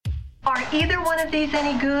either one of these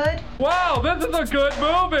any good? Wow, this is a good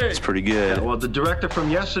movie. It's pretty good. Yeah, well, the director from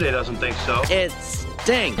yesterday doesn't think so. It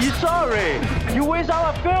stinks. You sorry? You waste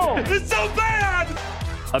our film. It's so bad.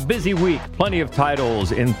 A busy week, plenty of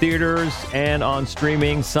titles in theaters and on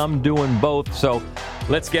streaming, some doing both. So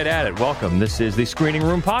let's get at it. Welcome. This is the Screening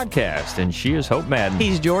Room Podcast, and she is Hope Madden.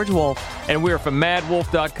 He's George Wolf. And we're from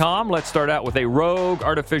madwolf.com. Let's start out with a rogue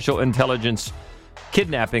artificial intelligence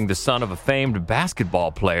kidnapping the son of a famed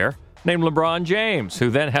basketball player named LeBron James, who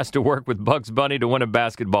then has to work with Bugs Bunny to win a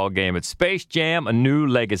basketball game at Space Jam: A New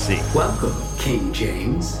Legacy. Welcome, King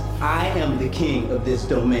James. I am the king of this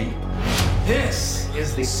domain. This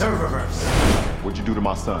is the serververse. What'd you do to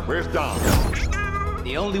my son? Where's Dom?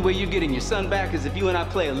 The only way you're getting your son back is if you and I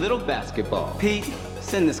play a little basketball. Pete,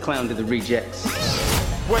 send this clown to the rejects.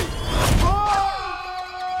 Wait.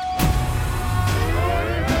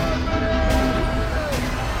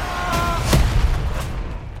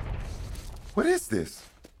 What is this?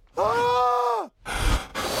 I'm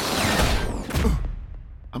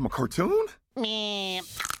a cartoon?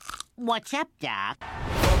 What's up, Doc?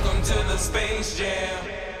 Welcome to the Space Jam.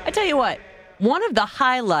 I tell you what, one of the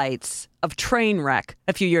highlights of Trainwreck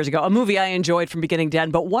a few years ago, a movie I enjoyed from beginning to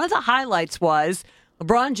end, but one of the highlights was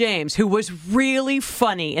LeBron James, who was really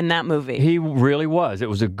funny in that movie. He really was. It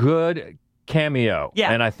was a good cameo.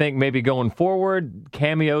 Yeah. And I think maybe going forward,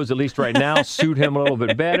 cameos, at least right now, suit him a little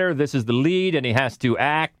bit better. This is the lead, and he has to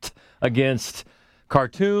act against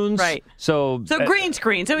cartoons. Right. So green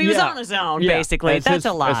screen. So he was on his own, basically. That's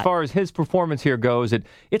a lot. As far as his performance here goes,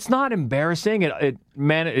 it's not embarrassing. It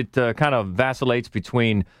kind of vacillates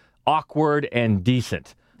between awkward and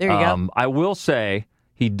decent. There you go. I will say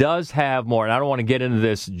he does have more, and I don't want to get into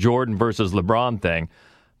this Jordan versus LeBron thing,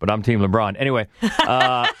 but I'm Team LeBron. Anyway,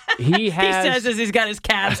 he says as he's got his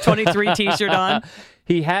Cavs 23 t-shirt on.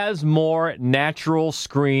 He has more natural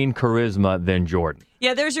screen charisma than Jordan.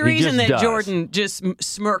 Yeah, there's a reason that Jordan just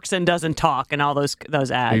smirks and doesn't talk in all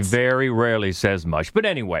those ads. He very rarely says much. But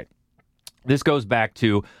anyway, this goes back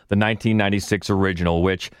to the 1996 original,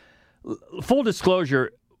 which, full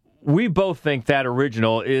disclosure, we both think that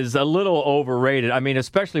original is a little overrated. I mean,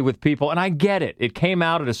 especially with people, and I get it. It came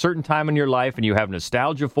out at a certain time in your life, and you have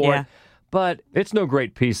nostalgia for it. But it's no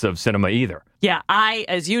great piece of cinema either. Yeah,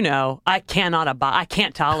 as you know, I can't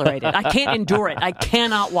tolerate it. I can't endure it. I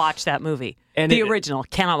cannot watch that movie. And the original,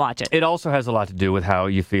 cannot watch it. It also has a lot to do with how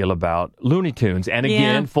you feel about Looney Tunes. And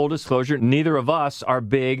again, full disclosure, neither of us are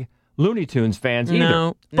big Looney Tunes fans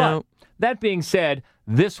either. No. That being said,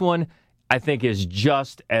 this one, I think, is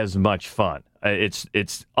just as much fun. It's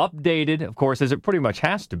updated, of course, as it pretty much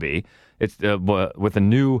has to be. It's with a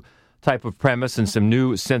new type of premise and some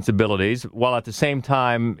new sensibilities, while at the same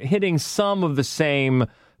time hitting some of the same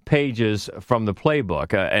pages from the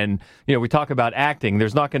playbook. And, we talk about acting.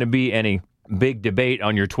 There's not going to be any big debate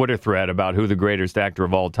on your Twitter thread about who the greatest actor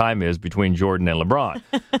of all time is between Jordan and LeBron.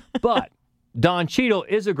 But Don Cheadle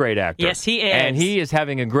is a great actor. Yes, he is. And he is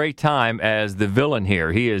having a great time as the villain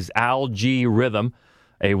here. He is Al G. Rhythm,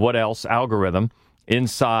 a what else algorithm,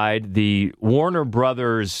 inside the Warner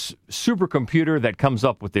Brothers supercomputer that comes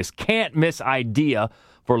up with this can't-miss idea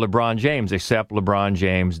for LeBron James, except LeBron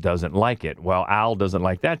James doesn't like it. Well, Al doesn't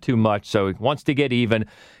like that too much, so he wants to get even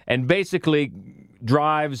and basically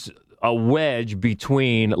drives a wedge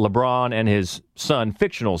between LeBron and his son,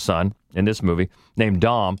 fictional son, in this movie, named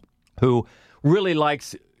Dom, who really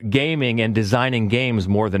likes gaming and designing games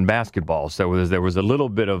more than basketball. So there was a little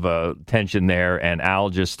bit of a tension there, and Al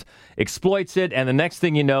just exploits it. And the next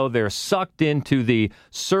thing you know, they're sucked into the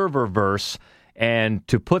serververse. And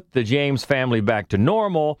to put the James family back to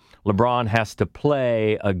normal, LeBron has to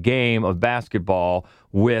play a game of basketball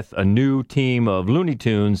with a new team of Looney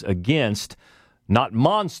Tunes against not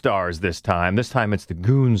Monstars this time. This time it's the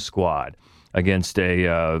Goon Squad against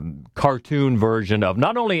a cartoon version of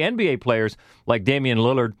not only NBA players like Damian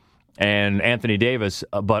Lillard and Anthony Davis,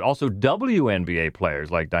 but also WNBA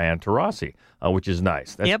players like Diane Taurasi, which is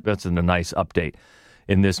nice. That's a nice update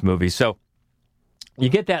in this movie. So you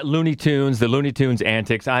get that the Looney Tunes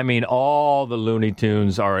antics. I mean, all the Looney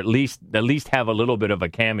Tunes are at least have a little bit of a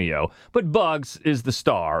cameo. But Bugs is the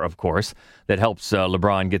star, of course, that helps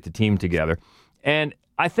LeBron get the team together. And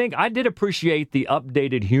I think I did appreciate the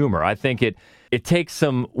updated humor. I think it takes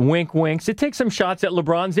some winks. It takes some shots at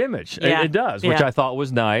LeBron's image. Yeah. It does, which I thought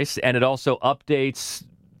was nice. And it also updates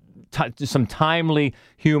some timely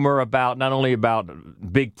humor about not only about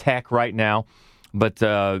big tech right now, but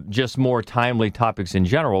just more timely topics in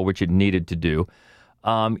general, which it needed to do.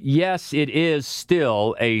 Yes, it is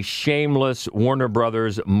still a shameless Warner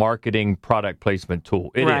Brothers marketing product placement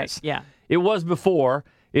tool. It is. Yeah. It was before.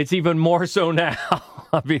 it's even more so now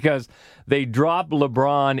because they drop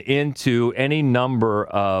LeBron into any number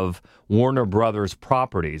of Warner Brothers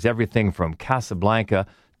properties, everything from Casablanca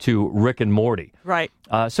to Rick and Morty. Right.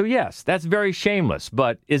 So, yes, that's very shameless.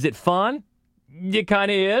 But is it fun? It kind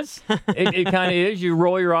of is. It kind of is. You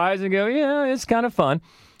roll your eyes and go, yeah, it's kind of fun.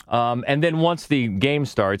 And then once the game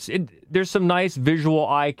starts, there's some nice visual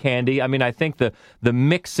eye candy. I mean, I think the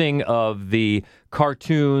mixing of the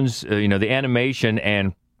cartoons, the animation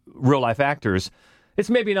and real-life actors, it's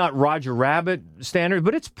maybe not Roger Rabbit standard,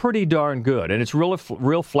 but it's pretty darn good. And it's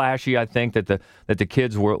real flashy, I think, that the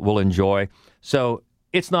kids will enjoy. So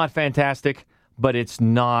it's not fantastic, but it's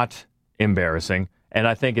not embarrassing. And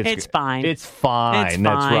I think it's fine. It's fine. It's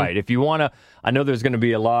That's fine. right. If you want to, I know there's going to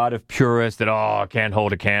be a lot of purists that, can't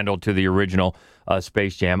hold a candle to the original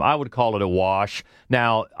Space Jam. I would call it a wash.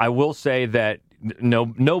 Now, I will say that no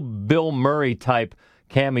Bill Murray type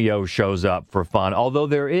cameo shows up for fun, although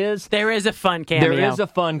there is a fun cameo. There is a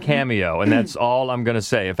fun cameo, and that's all I'm going to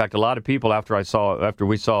say. In fact, a lot of people after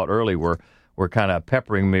we saw it early were kind of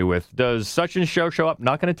peppering me with, does such and show up?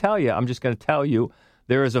 Not going to tell you. I'm just going to tell you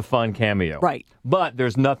there is a fun cameo. Right. But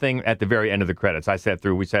there's nothing at the very end of the credits.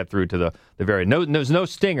 We sat through to the very no. There's no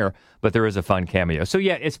stinger, but there is a fun cameo. So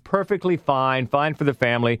yeah, it's perfectly fine for the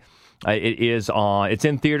family. It's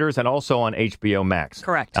in theaters and also on HBO Max.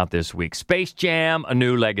 Correct. Out this week. Space Jam: A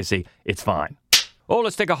New Legacy. It's fine. Oh,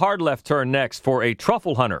 let's take a hard left turn next for a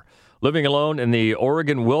truffle hunter living alone in the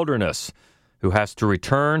Oregon wilderness who has to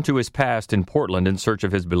return to his past in Portland in search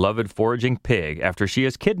of his beloved foraging pig after she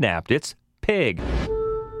is kidnapped. It's Pig.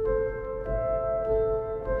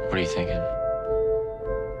 What are you thinking?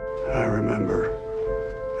 I remember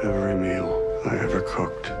every meal I ever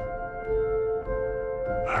cooked.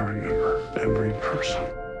 I remember every person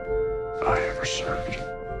I ever served.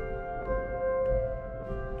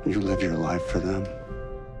 You live your life for them,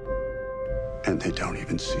 and they don't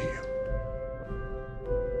even see you.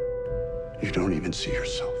 You don't even see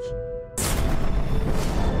yourself.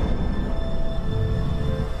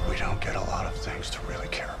 We don't get a lot of things to really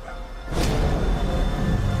care about.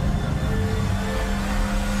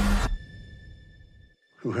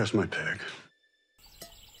 Who has my pig?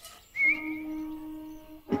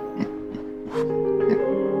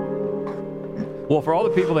 Well, for all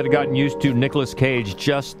the people that have gotten used to Nicolas Cage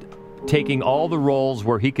just taking all the roles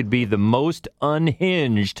where he could be the most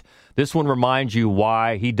unhinged, this one reminds you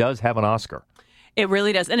why he does have an Oscar. It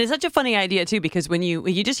really does. And it's such a funny idea, too, because when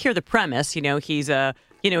you just hear the premise, he's an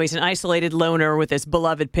isolated loner with his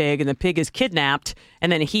beloved pig, and the pig is kidnapped,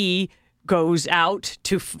 and then he goes out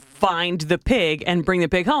to find the pig and bring the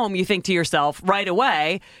pig home. You think to yourself right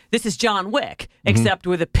away, this is John Wick, except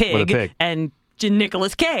with a pig. And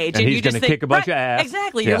Nicolas Cage. And he's you just going to kick a bunch of ass.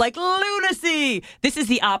 Exactly. Yeah. You're like, lunacy. This is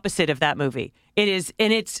the opposite of that movie. It is,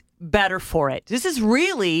 and it's better for it. This is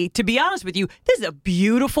really, to be honest with you, this is a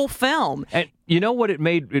beautiful film. And you know what it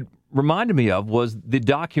reminded me of was the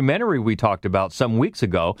documentary we talked about some weeks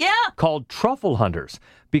ago called Truffle Hunters.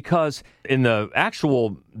 Because in the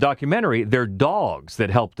actual documentary, they're dogs that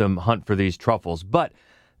help them hunt for these truffles. But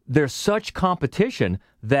there's such competition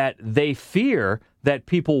that they fear that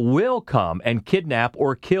people will come and kidnap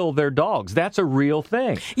or kill their dogs. That's a real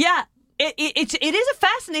thing. Yeah. It is a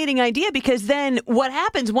fascinating idea because then what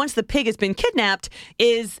happens once the pig has been kidnapped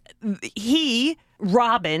is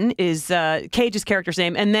Robin is Cage's character's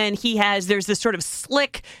name, and then there's this sort of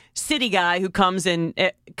slick city guy who comes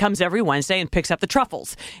every Wednesday and picks up the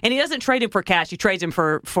truffles. And he doesn't trade him for cash; he trades him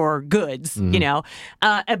for goods,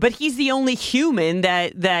 But he's the only human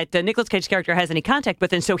that Nicolas Cage's character has any contact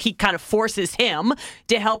with, and so he kind of forces him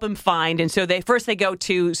to help him find. And so they go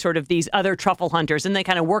to sort of these other truffle hunters, and they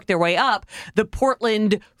kind of work their way up the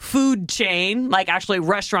Portland food chain, like actually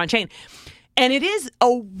restaurant chain. And it is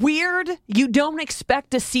a weird, you don't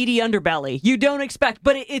expect a seedy underbelly. You don't expect,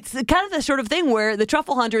 but it's kind of the sort of thing where the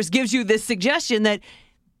Truffle Hunters gives you this suggestion that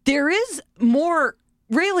there is more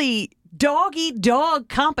really dog-eat-dog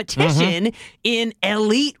competition in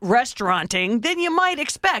elite restauranting than you might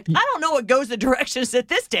expect. I don't know what goes the directions that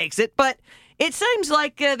this takes it, but it seems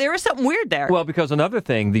like there is something weird there. Well, because another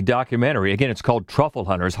thing, the documentary, again, it's called Truffle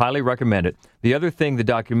Hunters, highly recommend it. The other thing the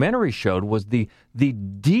documentary showed was the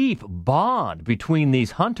deep bond between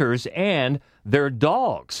these hunters and their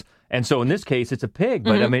dogs. And so in this case, it's a pig.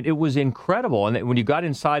 But, I mean, it was incredible. And when you got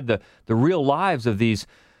inside the real lives of these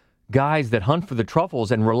guys that hunt for the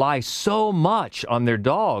truffles and rely so much on their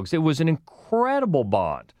dogs, it was an incredible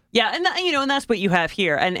bond. Yeah, and and that's what you have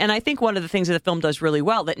here. And I think one of the things that the film does really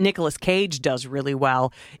well, that Nicolas Cage does really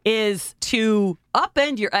well, is to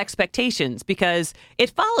upend your expectations because it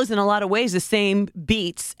follows in a lot of ways the same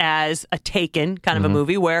beats as a Taken kind of a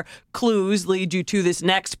movie where clues lead you to this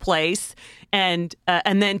next place and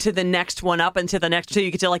then to the next one up and to the next, so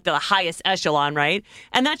you get to like the highest echelon, right?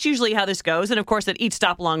 And that's usually how this goes. And of course, at each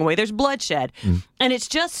stop along the way, there's bloodshed. And it's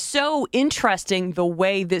just so interesting the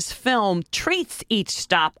way this film treats each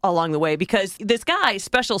stop along the way because this guy's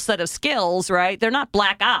special set of skills, right? They're not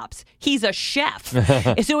black ops. He's a chef.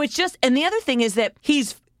 So it's just, and the other thing is that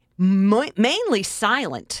he's mainly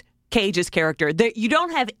silent. Cage's character. You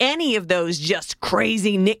don't have any of those just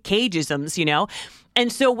crazy Nick Cageisms, you know? And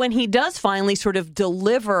so when he does finally sort of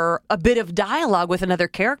deliver a bit of dialogue with another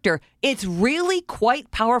character, it's really quite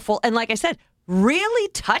powerful. And like I said, really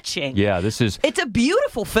touching. Yeah, it's a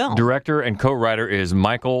beautiful film. Director and co-writer is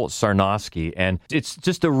Michael Sarnowski. And it's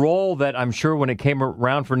just a role that I'm sure when it came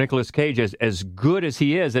around for Nicolas Cage, as good as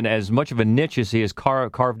he is and as much of a niche as he has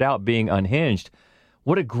carved out being Unhinged,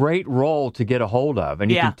 what a great role to get a hold of.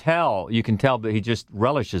 And you can tell that he just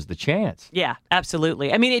relishes the chance. Yeah,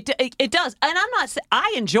 absolutely. I mean, it does. And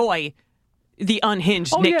I enjoy the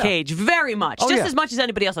Unhinged Nick Cage very much, as much as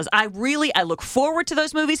anybody else does. I look forward to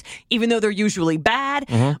those movies, even though they're usually bad.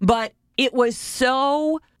 But it was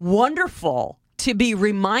so wonderful to be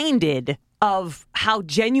reminded of how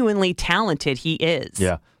genuinely talented he is.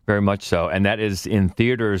 Yeah, very much so. And that is in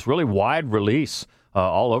theaters, really wide release.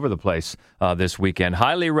 All over the place this weekend.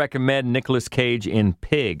 Highly recommend Nicolas Cage in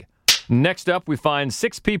Pig. Next up, we find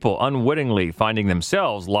 6 people unwittingly finding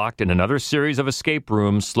themselves locked in another series of escape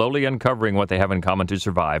rooms, slowly uncovering what they have in common to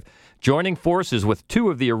survive. Joining forces with 2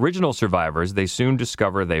 of the original survivors, they soon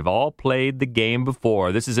discover they've all played the game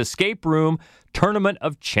before. This is Escape Room Tournament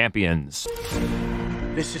of Champions.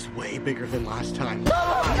 This is way bigger than last time.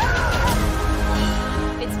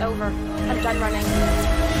 It's over. I'm done running.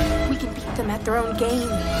 We can beat them at their own game.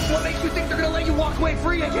 What makes you think they're gonna let you walk away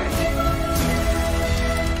free again?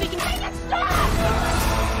 We can make it stop!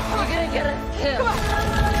 We're gonna get us killed. Come on!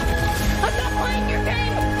 I'm not playing your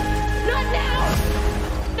game! Not now!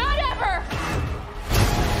 Not ever!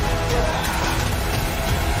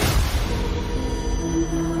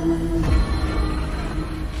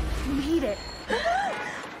 We made it.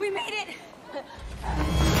 We made it!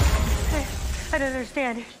 I don't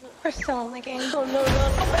understand. We're still in the game. Oh, no.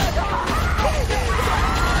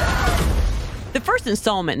 The first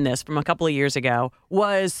installment in this from a couple of years ago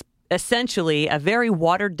was essentially a very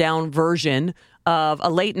watered-down version of a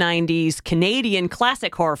late 90s Canadian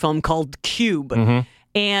classic horror film called Cube.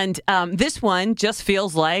 And this one just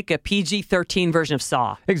feels like a PG-13 version of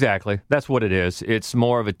Saw. Exactly. That's what it is. It's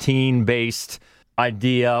more of a teen-based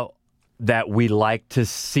idea that we like to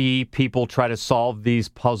see people try to solve these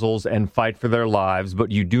puzzles and fight for their lives,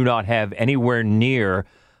 but you do not have anywhere near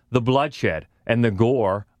the bloodshed and the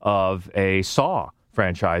gore of a Saw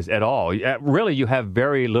franchise at all. Really, you have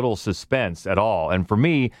very little suspense at all. And for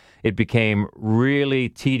me, it became really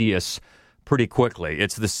tedious pretty quickly.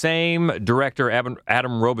 It's the same director, Adam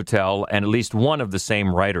Robitel, and at least one of the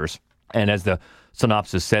same writers. And as the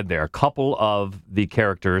synopsis said there, a couple of the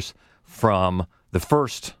characters from the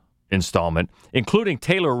first installment, including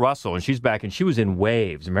Taylor Russell, and she's back, and she was in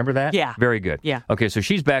Waves. Remember that? Yeah. Very good. Yeah. Okay, so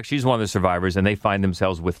she's back. She's one of the survivors, and they find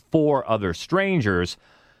themselves with 4 other strangers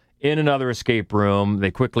in another escape room. They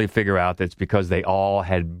quickly figure out that it's because they all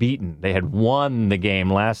had won the game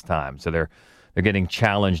last time, so they're getting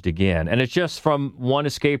challenged again. And it's just from one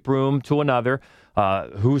escape room to another,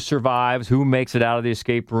 who survives, who makes it out of the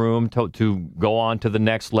escape room to go on to the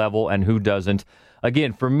next level, and who doesn't.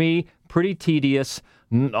 Again, for me, pretty tedious.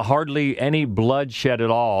 Hardly any bloodshed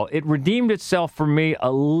at all. It redeemed itself for me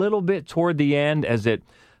a little bit toward the end as the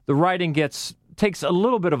writing takes a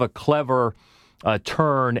little bit of a clever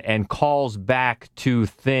turn and calls back to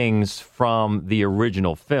things from the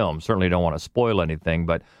original film. Certainly don't want to spoil anything,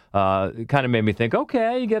 but it kind of made me think,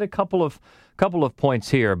 okay, you get a couple of points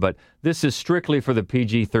here, but this is strictly for the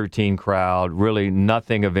PG-13 crowd. Really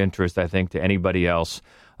nothing of interest, I think, to anybody else.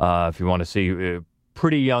 If you want to see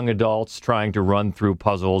pretty young adults trying to run through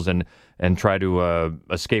puzzles and try to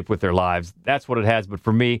escape with their lives. That's what it has. But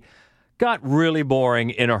for me, got really boring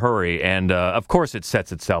in a hurry. And, of course, it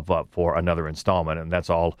sets itself up for another installment. And that's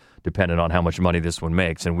all dependent on how much money this one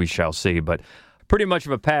makes. And we shall see. But pretty much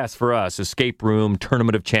of a pass for us. Escape Room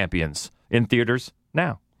Tournament of Champions in theaters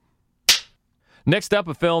now. Next up,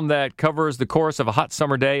 a film that covers the course of a hot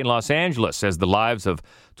summer day in Los Angeles as the lives of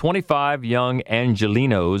 25 young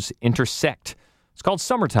Angelinos intersect. It's called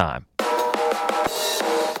Summertime.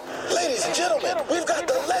 Ladies and gentlemen, we've got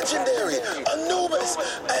the legendary Anubis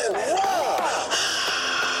and Ra.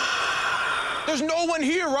 There's no one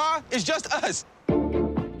here, Ra. It's just us.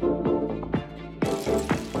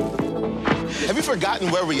 Have you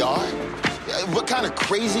forgotten where we are? What kind of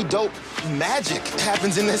crazy, dope magic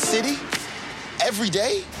happens in this city? Every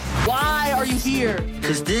day? Why are you here?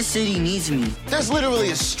 Because this city needs me. There's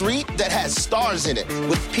literally a street that has stars in it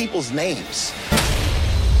with people's names.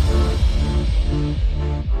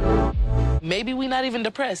 Maybe we're not even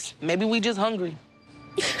depressed. Maybe we just hungry.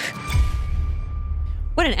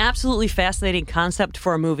 What an absolutely fascinating concept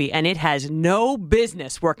for a movie, and it has no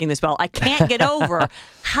business working this well. I can't get over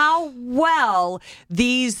how well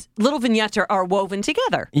these little vignettes are woven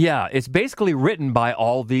together. Yeah, it's basically written by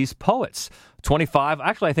all these poets. 25,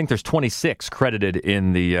 actually I think there's 26 credited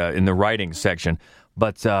in the writing section,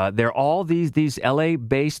 but they're all these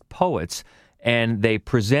LA-based poets, and they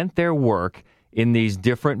present their work in these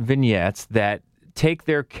different vignettes that take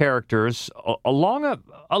their characters along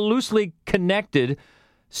a loosely connected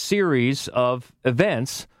series of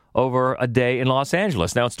events over a day in Los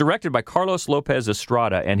Angeles. Now, it's directed by Carlos Lopez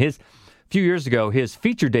Estrada, and a few years ago, his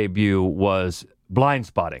feature debut was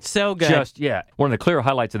Blindspotting. So good. One of the clear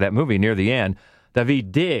highlights of that movie near the end,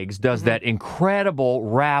 Daveed Diggs does that incredible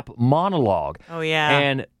rap monologue. Oh, yeah.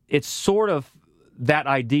 And it's sort of that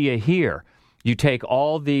idea here. You take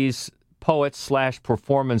all these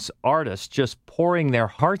poets/performance artists just pouring their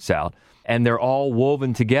hearts out, and they're all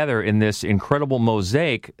woven together in this incredible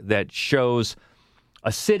mosaic that shows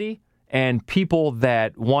a city and people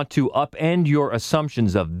that want to upend your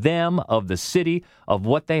assumptions of them, of the city, of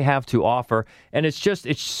what they have to offer. And it's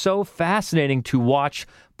so fascinating to watch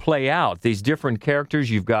play out. These different characters.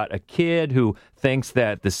 You've got a kid who thinks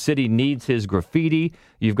that the city needs his graffiti.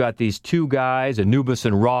 You've got these two guys, Anubis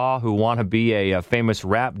and Raw, who want to be a famous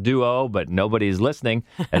rap duo, but nobody's listening,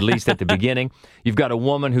 at least at the beginning. You've got a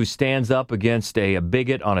woman who stands up against a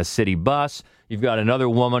bigot on a city bus. You've got another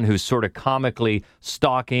woman who's sort of comically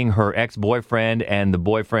stalking her ex-boyfriend and the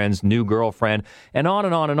boyfriend's new girlfriend, and on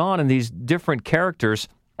and on and on. And these different characters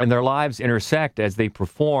and their lives intersect as they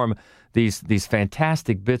perform these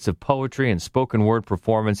fantastic bits of poetry and spoken word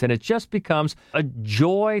performance, and it just becomes a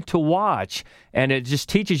joy to watch. And it just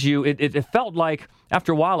teaches you, it felt like,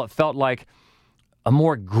 after a while, it felt like a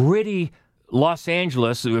more gritty Los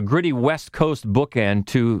Angeles, a gritty West Coast bookend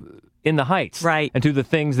to In the Heights. Right. And to the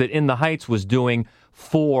things that In the Heights was doing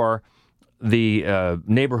for the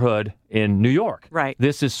neighborhood in New York. Right.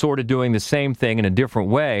 This is sort of doing the same thing in a different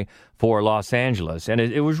way for Los Angeles. And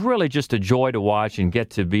it was really just a joy to watch and get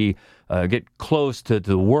to be get close to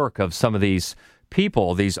the work of some of these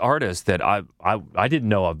people, these artists that I didn't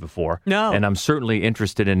know of before. No. And I'm certainly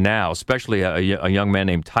interested in now, especially a young man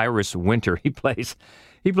named Tyrus Winter. He plays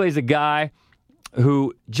a guy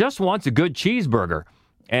who just wants a good cheeseburger.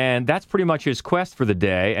 And that's pretty much his quest for the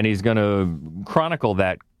day. And he's going to chronicle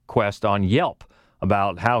that quest on Yelp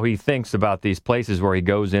about how he thinks about these places where he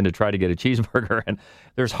goes in to try to get a cheeseburger. And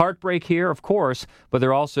there's heartbreak here, of course, but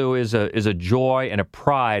there also is a joy and a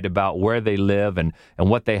pride about where they live and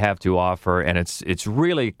what they have to offer. And it's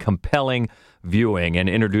really compelling viewing and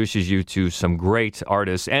introduces you to some great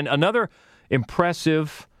artists. And another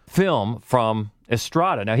impressive film from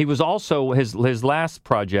Estrada. Now, he was also, his last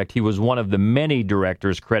project, he was one of the many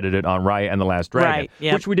directors credited on Raya and the Last Dragon, right,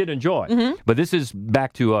 yep. which we did enjoy. Mm-hmm. But this is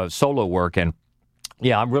back to solo work, and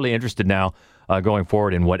yeah, I'm really interested now going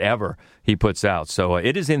forward in whatever he puts out. So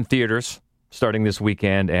it is in theaters starting this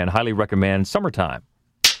weekend, and highly recommend Summertime.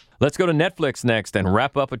 Let's go to Netflix next and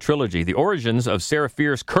wrap up a trilogy. The origins of Sarah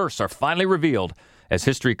Fierce's curse are finally revealed as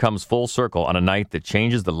history comes full circle on a night that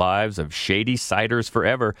changes the lives of shady ciders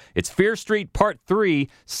forever. It's Fear Street Part 3,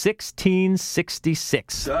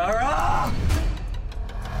 1666. Sarah!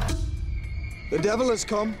 The devil has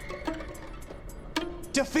come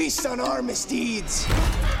to feast on our misdeeds.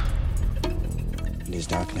 And his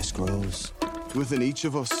darkness grows Within each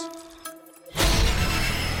of us.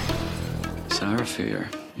 Sarah Fear,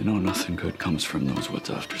 you know nothing good comes from those woods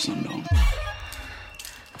after sundown.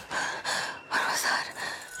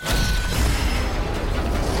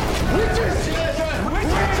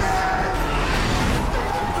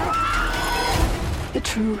 The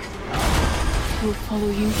truth will follow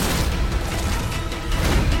you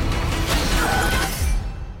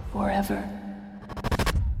forever.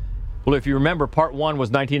 Well, if you remember, Part 1 was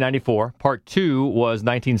 1994, Part 2 was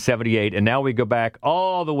 1978, and now we go back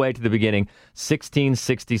all the way to the beginning,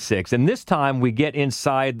 1666. And this time we get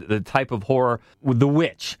inside the type of horror with the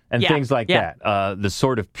witch and things like that, the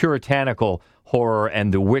sort of puritanical horror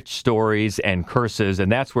and the witch stories and curses,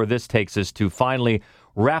 and that's where this takes us to finally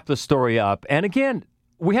wrap the story up. And again,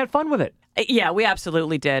 we had fun with it. Yeah, we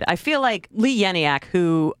absolutely did. I feel like Lee Yeniak,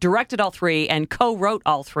 who directed all three and co-wrote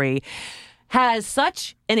all three, has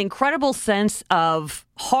such an incredible sense of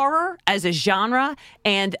horror as a genre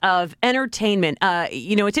and of entertainment.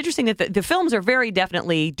 It's interesting that the films are very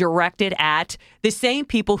definitely directed at the same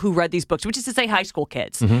people who read these books, which is to say high school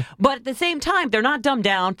kids. Mm-hmm. But at the same time, they're not dumbed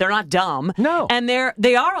down. They're not dumb. No. And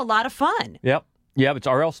they are a lot of fun. Yep. Yeah, it's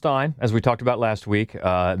R.L. Stine, as we talked about last week.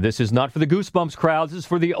 This is not for the Goosebumps crowd. This is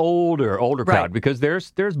for the older crowd, because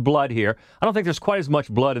there's blood here. I don't think there's quite as much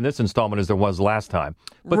blood in this installment as there was last time.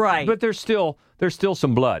 But there's still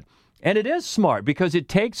some blood. And it is smart because it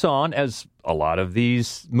takes on, as a lot of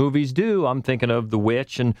these movies do, I'm thinking of The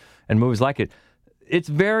Witch and movies like it, it's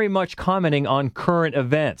very much commenting on current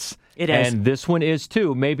events. It is. And this one is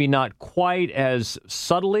too. Maybe not quite as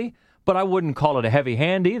subtly, but I wouldn't call it a heavy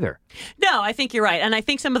hand either. No, I think you're right. And I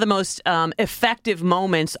think some of the most effective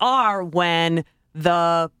moments are when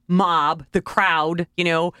the mob, the crowd,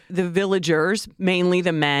 the villagers, mainly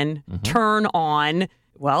the men, turn on,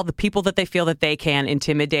 the people that they feel that they can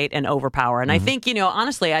intimidate and overpower. And I think,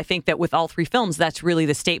 honestly, I think that with all three films, that's really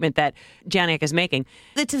the statement that Janek is making.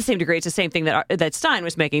 To the same degree, it's the same thing that Stein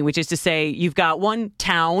was making, which is to say you've got one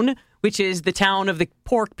town, which is the town of the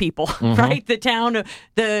pork people, right? The town,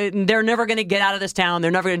 they're never going to get out of this town.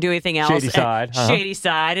 They're never going to do anything else. Shady side. Shady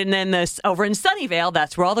side. And then over in Sunnyvale,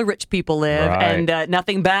 that's where all the rich people live. Right. And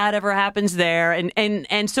nothing bad ever happens there.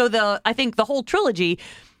 And so I think the whole trilogy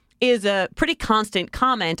is a pretty constant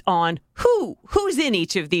comment on who's in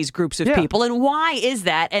each of these groups of people and why is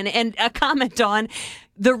that? And a comment on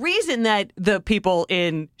the reason that the people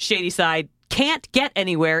in Shady Side can't get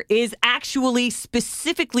anywhere is actually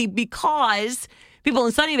specifically because people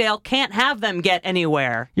in Sunnyvale can't have them get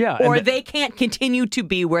anywhere. Yeah, or they can't continue to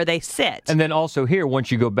be where they sit. And then also here,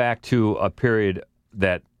 once you go back to a period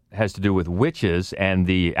that has to do with witches and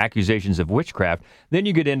the accusations of witchcraft, then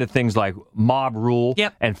you get into things like mob rule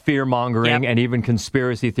and fear-mongering and even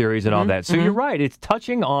conspiracy theories and all that. So you're right. It's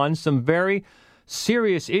touching on some very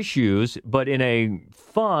serious issues, but in a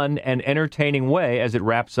fun and entertaining way as it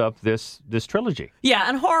wraps up this trilogy. Yeah,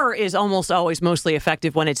 and horror is almost always mostly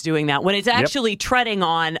effective when it's doing that, when it's actually treading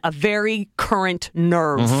on a very current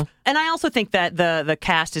nerve. And I also think that the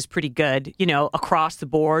cast is pretty good, across the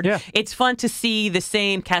board. Yeah. It's fun to see the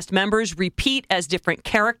same cast members repeat as different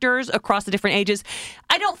characters across the different ages.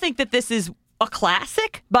 I don't think that this is a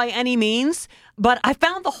classic by any means, but I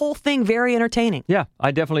found the whole thing very entertaining. Yeah,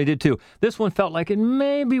 I definitely did too. This one felt like it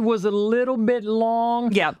maybe was a little bit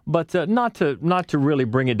long. Yeah, but not to really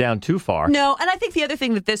bring it down too far. No, and I think the other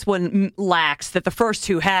thing that this one lacks that the first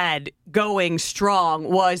two had going strong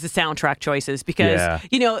was the soundtrack choices, because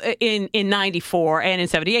in 94 and in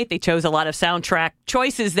 78 they chose a lot of soundtrack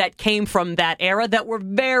choices that came from that era that were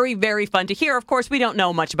very, very fun to hear. Of course, we don't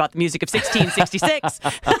know much about the music of 1666,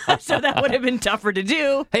 so that would have been tougher to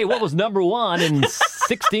do. Hey, what was number one in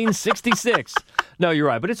 1666? No, you're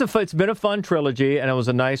right. But it's been a fun trilogy, and it was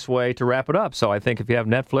a nice way to wrap it up. So I think if you have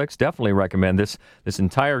Netflix, definitely recommend this. This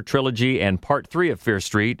entire trilogy, and part 3 of Fear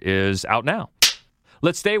Street is out now.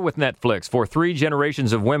 Let's stay with Netflix for 3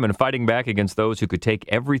 generations of women fighting back against those who could take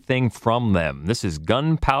everything from them. This is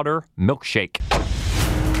Gunpowder Milkshake.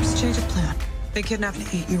 Just change of plan. They kidnapped an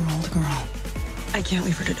 8-year-old girl. I can't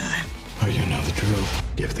leave her to die. Oh, you know the truth.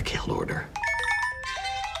 Give the kill order.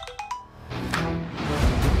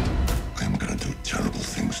 I'm gonna do terrible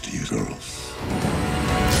things to you girls.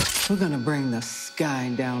 We're gonna bring the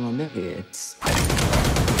sky down on their heads.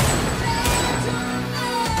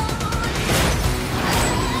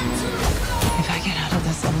 If I get out of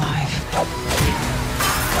this alive,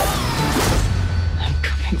 I'm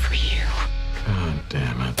coming for you. God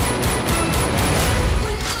damn it.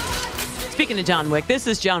 Speaking of John Wick, this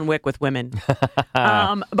is John Wick with women.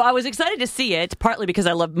 But I was excited to see it, partly because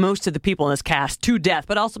I love most of the people in this cast to death,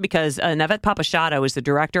 but also because Navet Papachado is the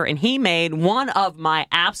director, and he made one of my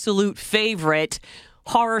absolute favorite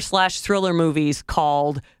horror/thriller movies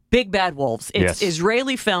called Big Bad Wolves. It's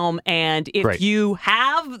Israeli film, and if you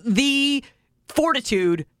have the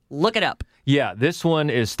fortitude, look it up. Yeah, this one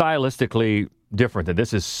is stylistically different.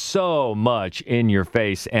 This is so much in your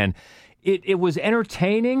face, and it was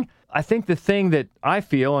entertaining. I think the thing that I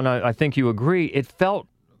feel, and I think you agree, it felt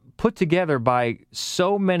put together by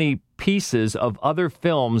so many pieces of other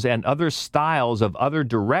films and other styles of other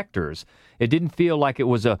directors. It didn't feel like it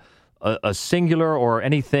was a singular or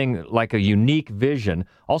anything like a unique vision.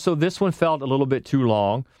 Also, this one felt a little bit too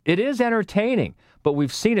long. It is entertaining, but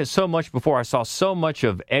we've seen it so much before. I saw so much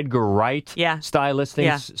of Edgar Wright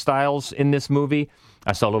styles in this movie.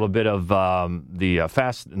 I saw a little bit of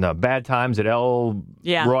the Bad Times at El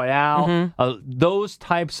Royale, those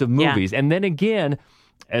types of movies. And then again,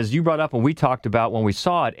 as you brought up and we talked about when we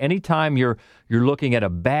saw it, anytime you're looking at a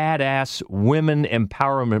badass women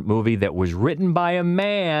empowerment movie that was written by a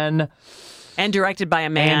man and directed by a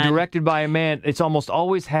man, it's almost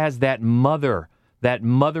always has that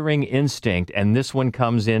mothering instinct, and this one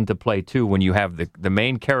comes into play too when you have the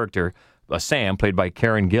main character, Sam, played by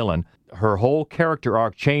Karen Gillan. Her whole character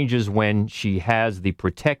arc changes when she has the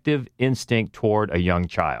protective instinct toward a young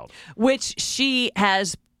child, which she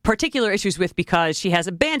has particular issues with because she has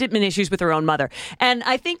abandonment issues with her own mother. And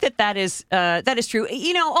I think that is true.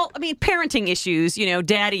 Parenting issues,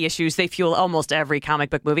 daddy issues, they fuel almost every comic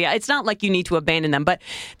book movie. It's not like you need to abandon them, but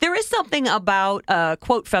there is something about a,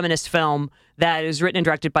 quote, feminist film that is written and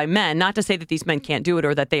directed by men. Not to say that these men can't do it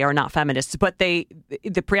or that they are not feminists, but the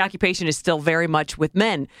preoccupation is still very much with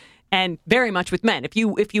men. And very much with men. If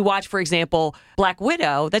you watch, for example, Black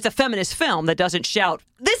Widow, that's a feminist film that doesn't shout,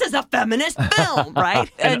 "This is a feminist film," right?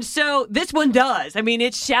 And so this one does. I mean,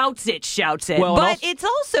 it shouts it. Well, but it's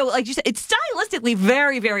also, like you said, it's stylistically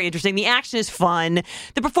very, very interesting. The action is fun.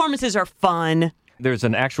 The performances are fun. There's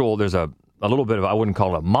a little bit of, I wouldn't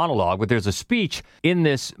call it a monologue, but there's a speech in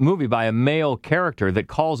this movie by a male character that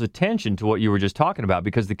calls attention to what you were just talking about,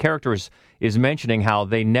 because the character is mentioning how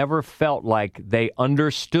they never felt like they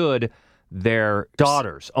understood their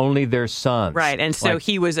daughters, only their sons. Right, and so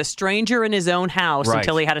he was a stranger in his own house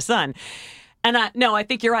until he had a son. And I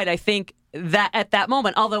think you're right. I think that at that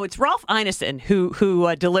moment, although it's Ralph Ineson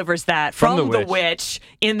who delivers that from the Witch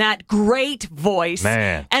in that great voice,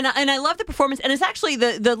 man, and I love the performance, and it's actually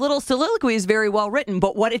the little soliloquy is very well written.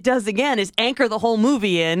 But what it does again is anchor the whole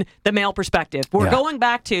movie in the male perspective. We're going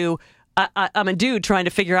back to I'm a dude trying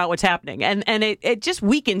to figure out what's happening, and it just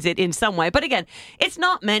weakens it in some way. But again, it's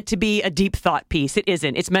not meant to be a deep thought piece. It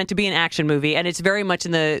isn't. It's meant to be an action movie, and it's very much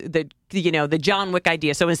in the John Wick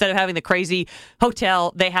idea. So instead of having the crazy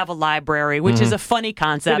hotel, they have a library, which is a funny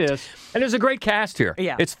concept. It is, and there's a great cast here.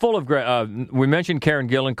 Yeah, it's full of great. We mentioned Karen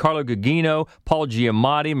Gillan, Carla Gugino, Paul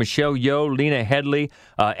Giamatti, Michelle Yeoh, Lena Headey,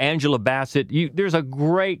 Angela Bassett. There's a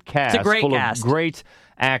great cast. It's a great full cast. Of great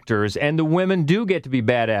actors, and the women do get to be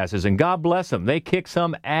badasses, and God bless them. They kick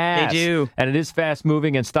some ass. They do. And it is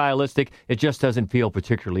fast-moving and stylistic. It just doesn't feel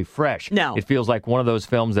particularly fresh. No. It feels like one of those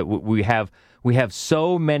films that we have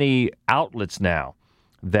so many outlets now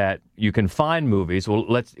that you can find movies. Well,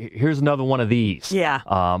 here's another one of these. Yeah.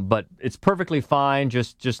 But it's perfectly fine,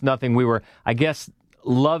 just nothing. We were, I guess,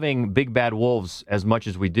 loving Big Bad Wolves as much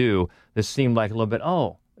as we do. This seemed like a little bit,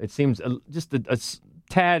 it seems just a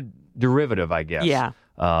tad derivative, I guess. Yeah.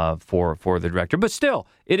 For the director. But still,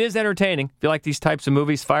 it is entertaining. If you like these types of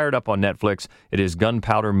movies, fired up on Netflix. It is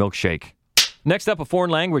Gunpowder Milkshake. Next up, a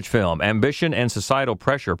foreign language film. Ambition and societal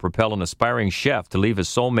pressure propel an aspiring chef to leave his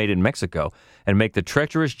soulmate in Mexico and make the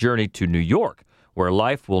treacherous journey to New York, where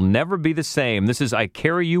life will never be the same. This is I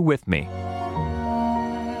Carry You With Me.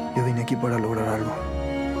 Yo vine aquí para lograr algo.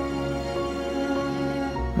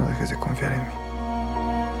 No dejes de confiar en mí.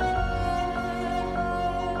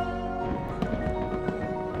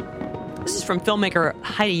 This is from filmmaker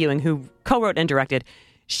Heidi Ewing, who co-wrote and directed.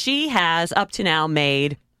 She has, up to now,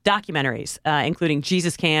 made documentaries, including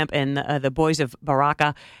Jesus Camp and the Boys of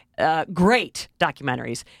Baraka. Great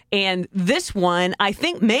documentaries. And this one, I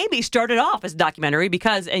think, maybe started off as a documentary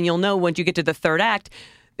because, and you'll know once you get to the third act,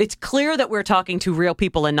 it's clear that we're talking to real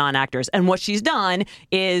people and non-actors. And what she's done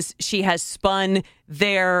is she has spun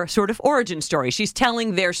their sort of origin story. She's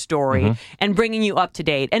telling their story and bringing you up to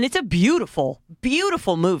date. And it's a beautiful,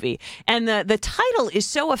 beautiful movie. And the title is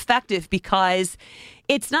so effective because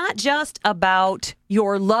it's not just about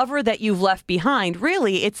your lover that you've left behind.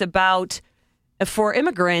 Really, it's about, for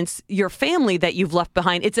immigrants, your family that you've left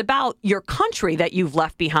behind. It's about your country that you've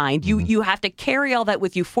left behind. You have to carry all that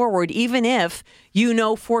with you forward, even if you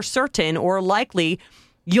know for certain or likely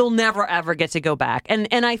you'll never, ever get to go back.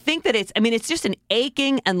 And I think that it's just an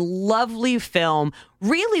aching and lovely film,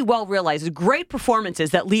 really well realized, great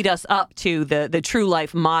performances that lead us up to the true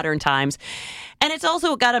life modern times. And it's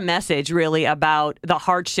also got a message really about the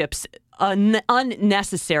hardships,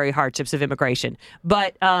 unnecessary hardships of immigration.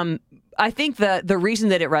 But I think the reason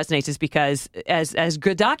that it resonates is because, as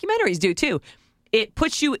good documentaries do too, it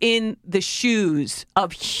puts you in the shoes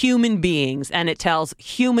of human beings, and it tells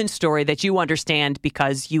human story that you understand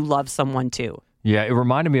because you love someone too. Yeah, it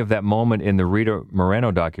reminded me of that moment in the Rita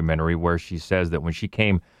Moreno documentary where she says that when she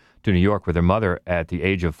came to New York with her mother at the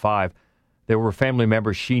age of 5, there were family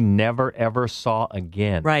members she never, ever saw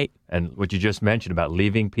again. Right. And what you just mentioned about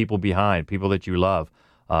leaving people behind, people that you love.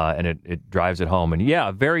 And it drives it home. And yeah,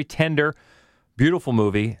 a very tender, beautiful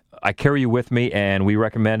movie. I Carry You With Me, and we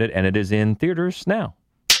recommend it, and it is in theaters now.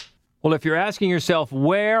 Well, if you're asking yourself,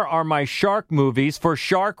 where are my shark movies for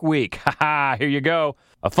Shark Week? Haha, here you go.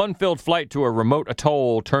 A fun-filled flight to a remote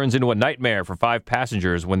atoll turns into a nightmare for 5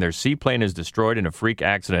 passengers when their seaplane is destroyed in a freak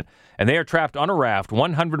accident, and they are trapped on a raft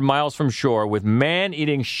 100 miles from shore with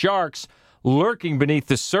man-eating sharks lurking beneath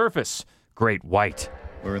the surface. Great White.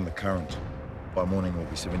 We're in the current. By morning, we'll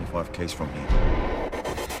be 75 k's from here.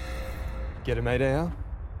 Get a mayday out?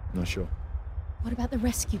 Not sure. What about the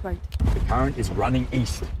rescue boat? The current is running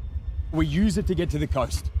east. We use it to get to the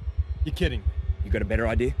coast. You're kidding. You got a better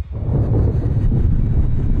idea?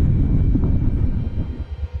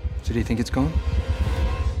 So do you think it's gone?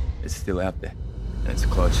 It's still out there. And it's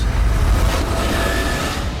close.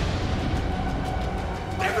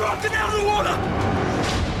 Everyone get out of the water!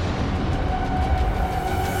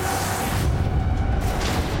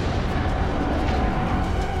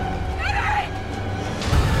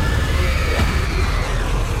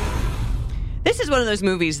 This is one of those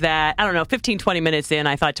movies that, I don't know, 15, 20 minutes in,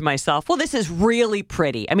 I thought to myself, well, this is really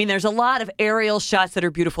pretty. I mean, there's a lot of aerial shots that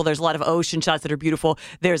are beautiful. There's a lot of ocean shots that are beautiful.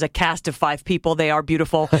 There's a cast of 5 people. They are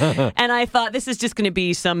beautiful. And I thought this is just going to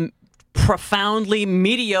be some profoundly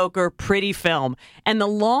mediocre, pretty film. And the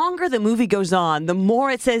longer the movie goes on, the more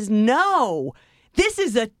it says, no, this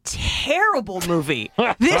is a terrible movie.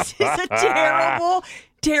 This is a terrible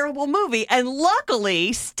movie. And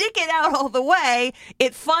luckily, stick it out all the way,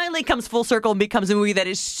 it finally comes full circle and becomes a movie that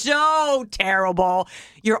is so terrible,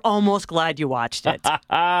 you're almost glad you watched it.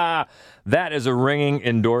 That is a ringing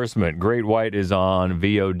endorsement. Great White is on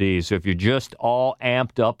VOD. So if you're just all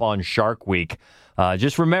amped up on Shark Week,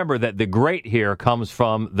 just remember that the great here comes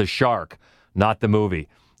from the shark, not the movie.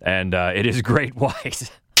 And it is Great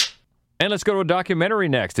White. And let's go to a documentary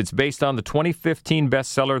next. It's based on the 2015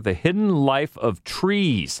 bestseller, The Hidden Life of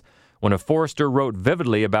Trees, when a forester wrote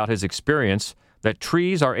vividly about his experience that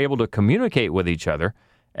trees are able to communicate with each other,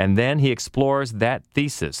 and then he explores that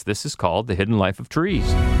thesis. This is called The Hidden Life of Trees.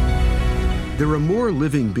 There are more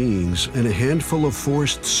living beings in a handful of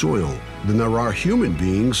forest soil than there are human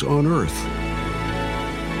beings on Earth.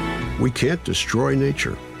 We can't destroy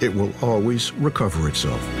nature. It will always recover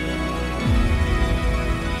itself.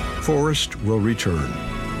 Forest will return.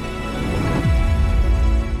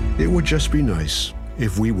 It would just be nice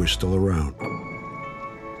if we were still around.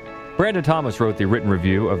 Brandon Thomas wrote the written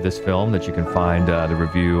review of this film that you can find the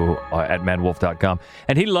review at madwolf.com.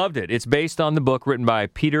 And he loved it. It's based on the book written by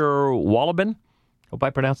Peter Wolleben. Hope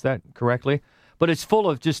I pronounced that correctly. But it's full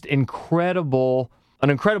of just an incredible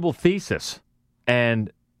thesis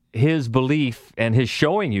and his belief and his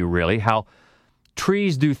showing you really how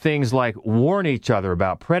trees do things like warn each other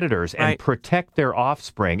about predators and protect their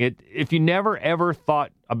offspring. If you never, ever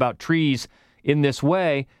thought about trees in this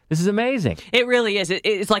way, this is amazing. It really is.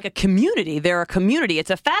 It's like a community. They're a community. It's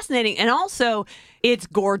a fascinating, and also it's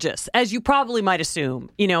gorgeous, as you probably might assume.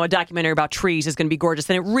 You know, a documentary about trees is going to be gorgeous,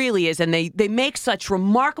 and it really is. And they make such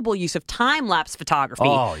remarkable use of time-lapse photography.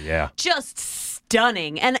 Oh, yeah. Just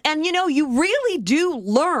stunning. And you know, you really do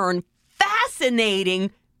learn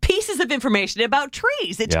fascinating pieces of information about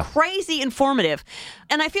trees. It's crazy informative.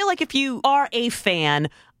 And I feel like if you are a fan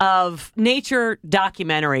of nature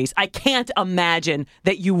documentaries, I can't imagine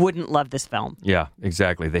that you wouldn't love this film. Yeah,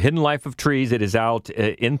 exactly. The Hidden Life of Trees. It is out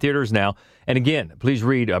in theaters now. And again, please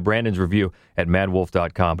read Brandon's review at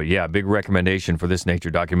madwolf.com. But yeah, big recommendation for this nature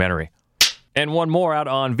documentary. And one more out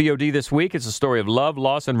on VOD this week. It's a story of love,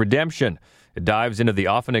 loss, and redemption. It dives into the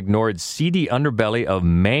often ignored seedy underbelly of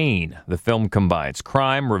Maine. The film combines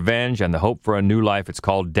crime, revenge, and the hope for a new life. It's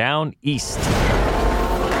called Down East.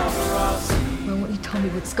 Why won't you tell me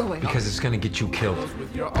what's going on? Because it's going to get you killed.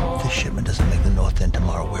 If this shipment doesn't make the north end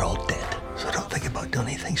tomorrow, we're all dead. So don't think about doing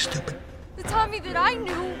anything stupid. The Tommy that I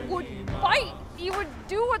knew would fight. He would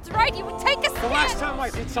do what's right. He would take a stand. The last time I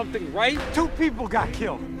did something right, 2 people got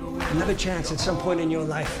killed. Another chance at some point in your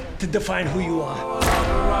life to define who you are.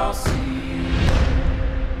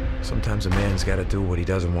 Sometimes a man's got to do what he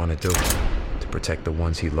doesn't want to do to protect the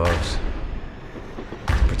ones he loves,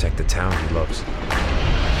 to protect the town he loves.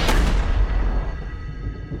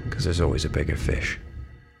 Because there's always a bigger fish.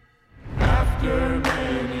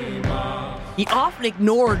 The often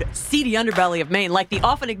ignored seedy underbelly of Maine, like the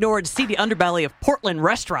often ignored seedy underbelly of Portland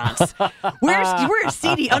restaurants. We're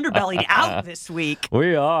seedy underbellied out this week.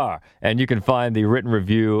 We are. And you can find the written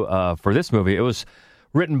review for this movie. It was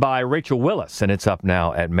written by Rachel Willis, and it's up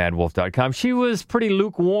now at madwolf.com. She was pretty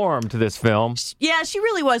lukewarm to this film. Yeah, she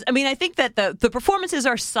really was. I mean, I think that the performances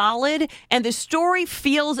are solid, and the story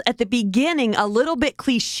feels at the beginning a little bit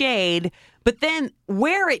cliched, but then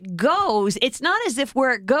where it goes, it's not as if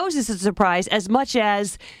where it goes is a surprise as much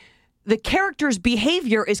as the character's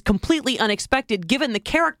behavior is completely unexpected given the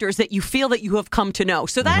characters that you feel that you have come to know.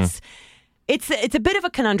 So that's it's a bit of a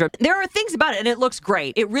conundrum. There are things about it, and it looks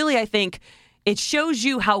great. It really, I think, it shows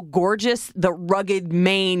you how gorgeous the rugged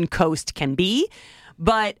Maine coast can be.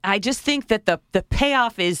 But I just think that the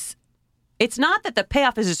payoff is, it's not that the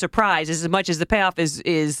payoff is a surprise as much as the payoff is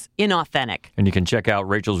inauthentic. And you can check out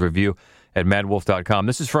Rachel's review at madwolf.com.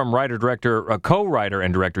 This is from co-writer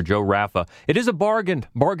and director Joe Raffa. It is a bargain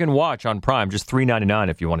watch on Prime, just $3.99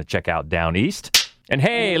 if you want to check out Down East. And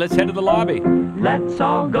hey, let's head to the lobby. Let's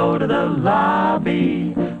all go to the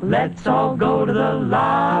lobby. Let's all go to the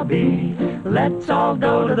lobby. Let's all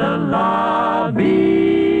go to the lobby.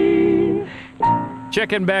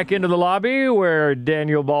 Checking back into the lobby where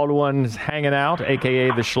Daniel Baldwin's hanging out,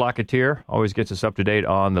 a.k.a. the Schlocketeer. Always gets us up to date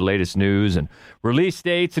on the latest news and release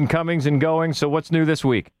dates and comings and goings. So what's new this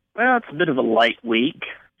week? Well, it's a bit of a light week.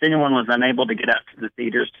 If anyone was unable to get out to the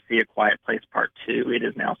theaters to see A Quiet Place Part 2, it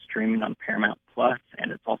is now streaming on Paramount Plus,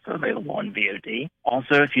 and it's also available on VOD.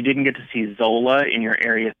 Also, if you didn't get to see Zola in your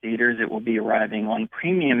area theaters, it will be arriving on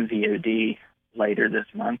premium VOD later this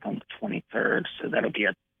month on the 23rd. So that'll be,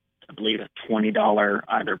 I believe, a $20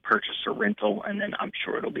 either purchase or rental, and then I'm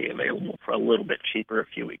sure it'll be available for a little bit cheaper a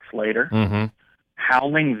few weeks later. Mm-hmm.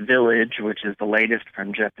 Howling Village, which is the latest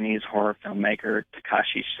from Japanese horror filmmaker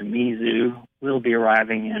Takashi Shimizu, will be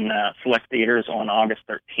arriving in select theaters on August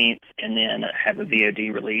 13th and then have a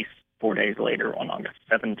VOD release 4 days later on August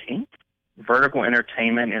 17th. Vertical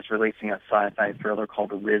Entertainment is releasing a sci-fi thriller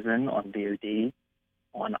called Risen on VOD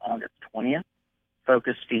on August 20th.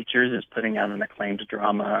 Focus Features is putting out an acclaimed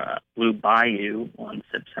drama, Blue Bayou, on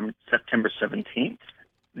September 17th.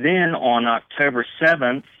 Then on October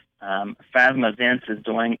 7th, Phasma Events is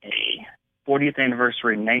doing a 40th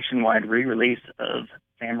anniversary nationwide re-release of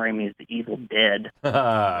Sam Raimi's The Evil Dead.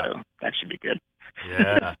 So that should be good.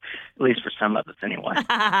 Yeah. At least for some of us, anyway.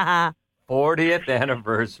 40th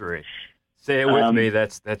anniversary. Say it with me.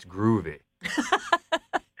 That's groovy.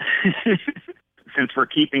 Since we're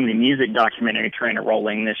keeping the music documentary train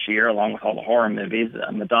rolling this year, along with all the horror movies,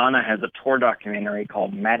 Madonna has a tour documentary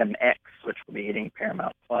called Madam X, which will be hitting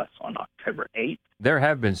Paramount Plus on October 8th. There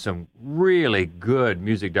have been some really good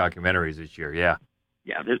music documentaries this year, yeah.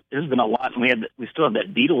 Yeah, there's been a lot, and we still have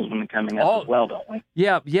that Beatles one coming up as well, don't we?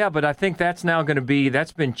 Yeah, but I think that's now going to be,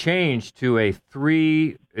 that's been changed to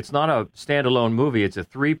it's not a standalone movie, it's a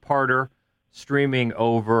 3-parter streaming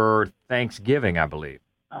over Thanksgiving, I believe.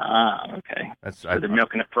 Okay. So they're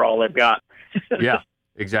milking it for all they've got. Yeah,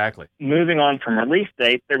 exactly. Moving on from release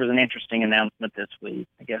dates, there was an interesting announcement this week.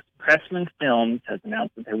 I guess Pressman Films has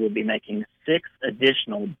announced that they will be making 6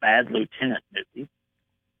 additional Bad Lieutenant movies.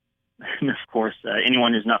 And of course,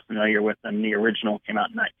 anyone who's not familiar with them, the original came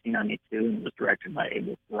out in 1992 and was directed by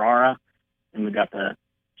Abel Ferrara. And we got the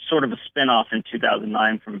sort of a spin-off in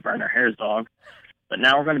 2009 from Werner Herzog. But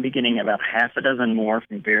now we're going to be getting about half a dozen more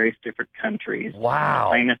from various different countries. Wow.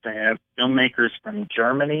 We're famous to have filmmakers from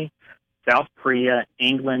Germany, South Korea,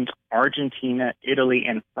 England, Argentina, Italy,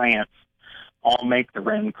 and France all make their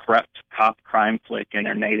own corrupt cop crime flick in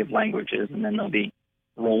their native languages, and then they'll be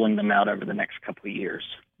rolling them out over the next couple of years.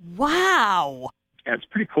 Wow. Yeah, it's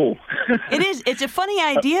pretty cool. It is. It's a funny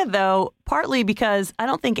idea, though, partly because I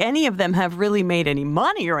don't think any of them have really made any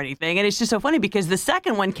money or anything. And it's just so funny because the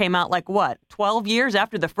second one came out 12 years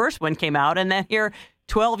after the first one came out. And then here,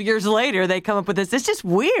 12 years later, they come up with this. It's just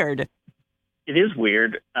weird. It is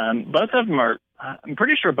weird. Both of them are, I'm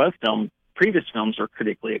pretty sure both previous films are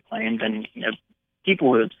critically acclaimed. And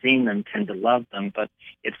people who have seen them tend to love them. But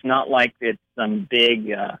it's not like it's some big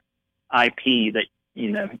IP that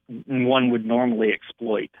one would normally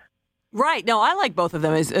exploit. Right. No, I like both of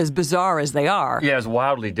them as bizarre as they are. Yeah, as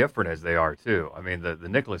wildly different as they are, too. I mean, the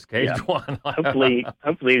Nicolas Cage one. Hopefully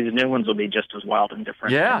the new ones will be just as wild and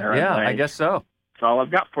different. Yeah, I guess so. That's all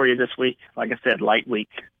I've got for you this week. Like I said, light week.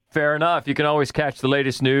 Fair enough. You can always catch the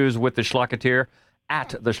latest news with the Schlocketeer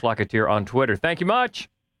at the Schlocketeer on Twitter. Thank you much.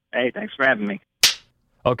 Hey, thanks for having me.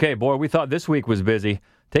 Okay, boy, we thought this week was busy.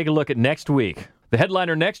 Take a look at next week. The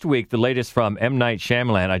headliner next week, the latest from M. Night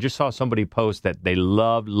Shyamalan. I just saw somebody post that they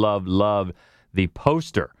love the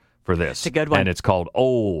poster for this. It's a good one. And it's called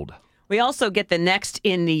Old. We also get the next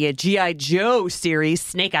in the G.I. Joe series,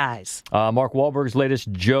 Snake Eyes. Mark Wahlberg's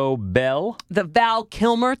latest, Joe Bell. The Val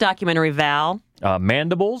Kilmer documentary, Val.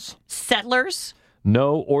 Mandibles. Settlers.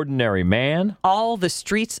 No Ordinary Man. All the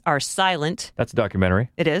Streets Are Silent. That's a documentary.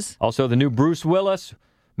 It is. Also, the new Bruce Willis,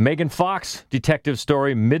 Megan Fox detective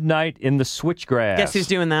story, Midnight in the Switchgrass. Guess who's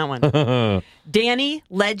doing that one? Danny,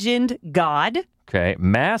 Legend, God. Okay.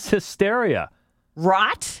 Mass Hysteria.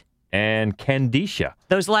 Rot. and Candicia.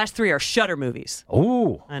 Those last 3 are Shudder movies.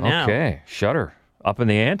 Ooh, I know. Okay. Shudder, up in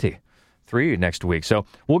the ante. 3 next week. So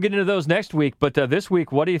we'll get into those next week. But this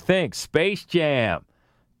week, what do you think? Space Jam,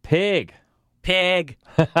 Pig.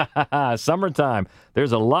 Summertime.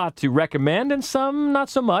 There's a lot to recommend and some not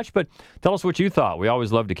so much, but tell us what you thought. We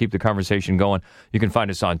always love to keep the conversation going. You can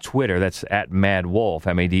find us on Twitter. That's at MaddWolf,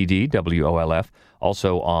 MaddWolf.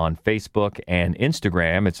 Also on Facebook and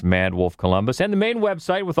Instagram. It's Mad Wolf Columbus. And the main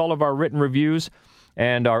website with all of our written reviews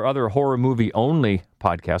and our other horror movie only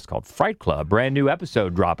podcast called Fright Club. Brand new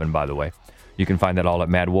episode dropping, by the way. You can find that all at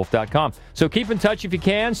maddwolf.com. So keep in touch if you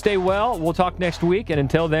can. Stay well. We'll talk next week. And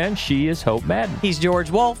until then, she is Hope Madden. He's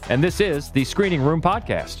George Wolf. And this is the Screening Room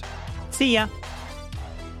Podcast. See ya.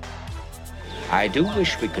 I do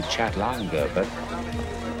wish we could chat longer, but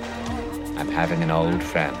I'm having an old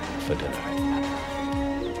friend for dinner.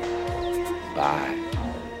 Bye.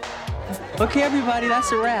 Okay, everybody,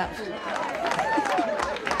 that's a wrap.